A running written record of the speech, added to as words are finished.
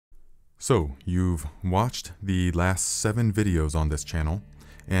So, you've watched the last 7 videos on this channel,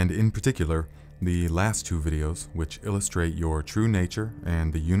 and in particular, the last 2 videos which illustrate your true nature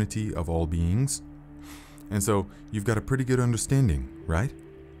and the unity of all beings. And so, you've got a pretty good understanding, right?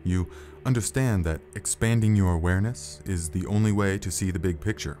 You understand that expanding your awareness is the only way to see the big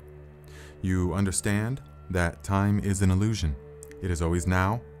picture. You understand that time is an illusion. It is always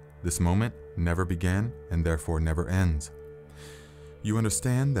now, this moment never began and therefore never ends. You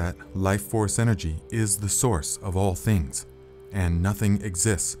understand that life force energy is the source of all things, and nothing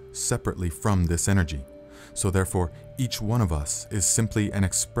exists separately from this energy. So therefore, each one of us is simply an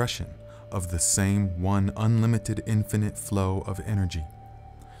expression of the same one unlimited infinite flow of energy.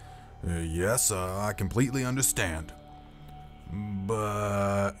 Yes, I completely understand.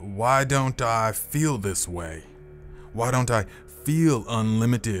 But why don't I feel this way? Why don't I feel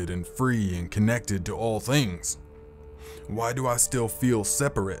unlimited and free and connected to all things? Why do I still feel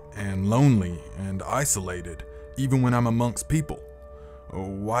separate and lonely and isolated, even when I'm amongst people?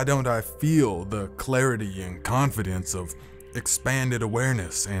 Why don't I feel the clarity and confidence of expanded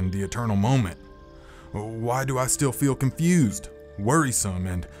awareness and the eternal moment? Why do I still feel confused, worrisome,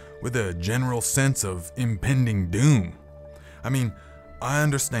 and with a general sense of impending doom? I mean, I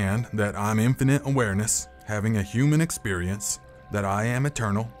understand that I'm infinite awareness, having a human experience, that I am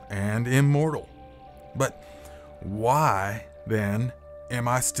eternal and immortal. But why, then, am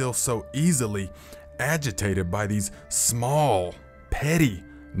I still so easily agitated by these small, petty,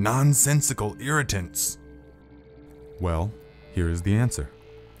 nonsensical irritants? Well, here is the answer,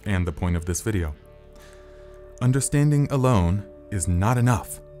 and the point of this video. Understanding alone is not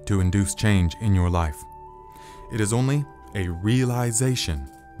enough to induce change in your life. It is only a realization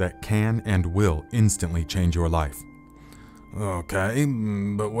that can and will instantly change your life. Okay,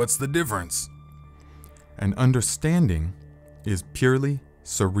 but what's the difference? An understanding is purely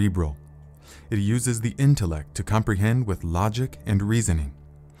cerebral. It uses the intellect to comprehend with logic and reasoning.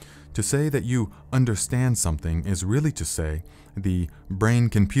 To say that you understand something is really to say the brain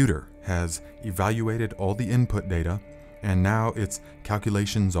computer has evaluated all the input data and now its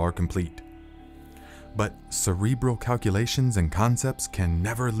calculations are complete. But cerebral calculations and concepts can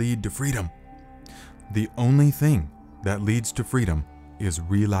never lead to freedom. The only thing that leads to freedom is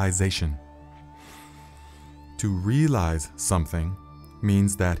realization. To realize something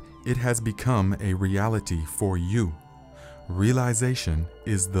means that it has become a reality for you. Realization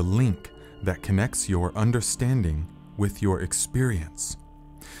is the link that connects your understanding with your experience.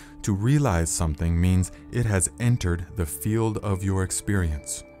 To realize something means it has entered the field of your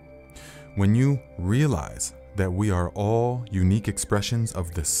experience. When you realize that we are all unique expressions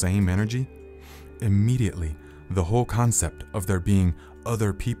of the same energy, immediately the whole concept of there being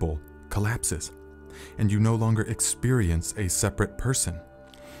other people collapses, and you no longer experience a separate person.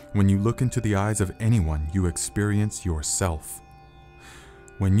 When you look into the eyes of anyone, you experience yourself.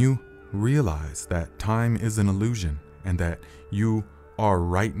 When you realize that time is an illusion and that you are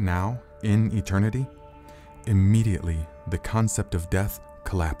right now in eternity, immediately the concept of death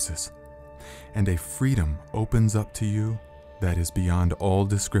collapses, and a freedom opens up to you that is beyond all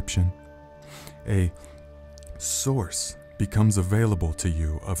description. A source becomes available to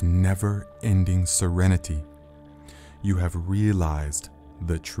you of never-ending serenity. You have realized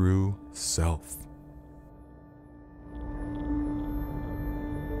the true self.